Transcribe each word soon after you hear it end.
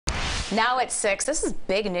Now at 6, this is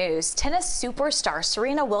big news. Tennis superstar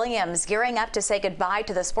Serena Williams gearing up to say goodbye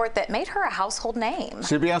to the sport that made her a household name.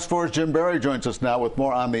 CBS 4's Jim Berry joins us now with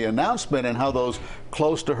more on the announcement and how those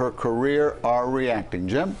close to her career are reacting.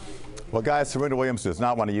 Jim? Well, guys, Serena Williams does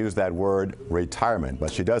not want to use that word retirement,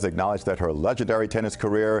 but she does acknowledge that her legendary tennis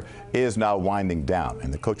career is now winding down.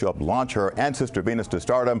 And the coach who helped launch her and sister Venus to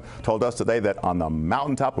stardom told us today that on the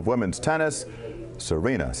mountaintop of women's tennis,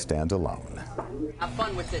 Serena stands alone. Have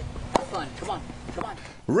fun with it. Have fun. Come on. Come on.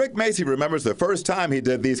 Rick Macci remembers the first time he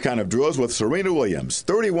did these kind of drills with Serena Williams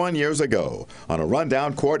 31 years ago on a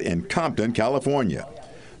rundown court in Compton, California.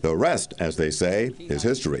 The rest, as they say, is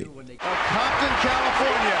history. Compton,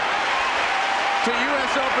 California, to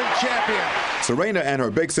U.S. Open champion. Serena and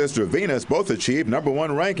her big sister Venus both achieved #1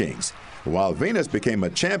 rankings. While Venus became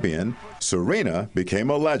a champion, Serena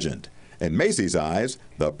became a legend. In Macy's eyes,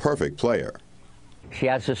 the perfect player. She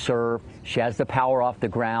has the serve. She has the power off the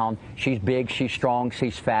ground. She's big, she's strong,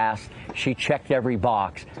 she's fast. She checked every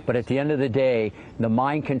box. But at the end of the day, the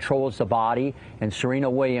mind controls the body, and Serena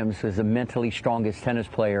Williams is the mentally strongest tennis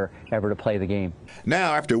player ever to play the game.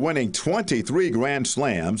 Now, after winning 23 Grand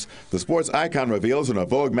Slams, the sports icon reveals in a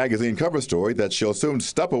Vogue magazine cover story that she'll soon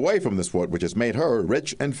step away from the sport, which has made her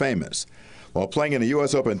rich and famous. While playing in a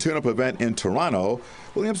U.S. Open tune-up event in Toronto,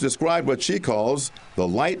 Williams described what she calls the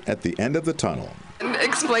light at the end of the tunnel. And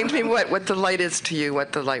explain to me what the light is to you,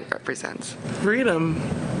 what the light represents. Freedom.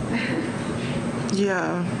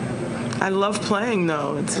 Yeah. I love playing,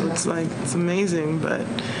 though. It's like, it's amazing, but,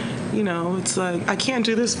 you know, it's like, I can't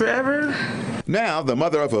do this forever. Now, the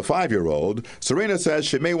mother of a 5-year-old, Serena says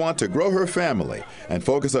she may want to grow her family and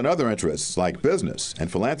focus on other interests like business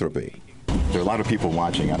and philanthropy. There are a lot of people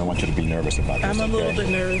watching. I don't want you to be nervous about this. I'm a little bit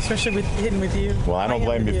nervous, especially with hitting with you. Well, I don't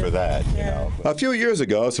blame you for that. Yeah. You know. A few years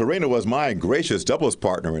ago, Serena was my gracious doubles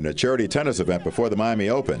partner in a charity tennis event before the Miami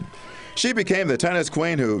Open. She became the tennis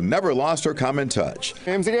queen who never lost her common touch.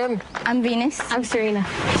 Names again? I'm Venus. I'm Serena.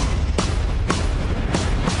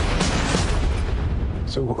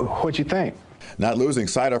 So what'd you think? Not losing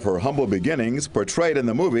sight of her humble beginnings portrayed in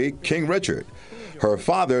the movie King Richard. Her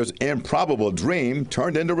father's improbable dream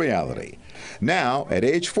turned into reality. Now, at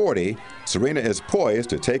age 40, Serena is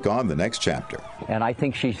poised to take on the next chapter. And I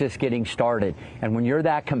think she's just getting started. And when you're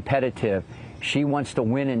that competitive, she wants to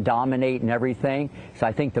win and dominate and everything. So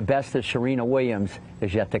I think the best of Serena Williams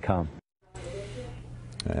is yet to come.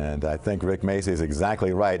 And I think Rick Macci is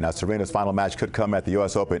exactly right. Now, Serena's final match could come at the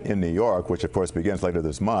U.S. Open in New York, which, of course, begins later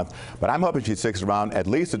this month. But I'm hoping she sticks around at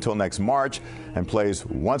least until next March and plays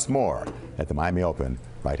once more at the Miami Open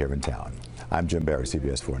right here in town. I'm Jim Berry,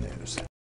 CBS 4 News.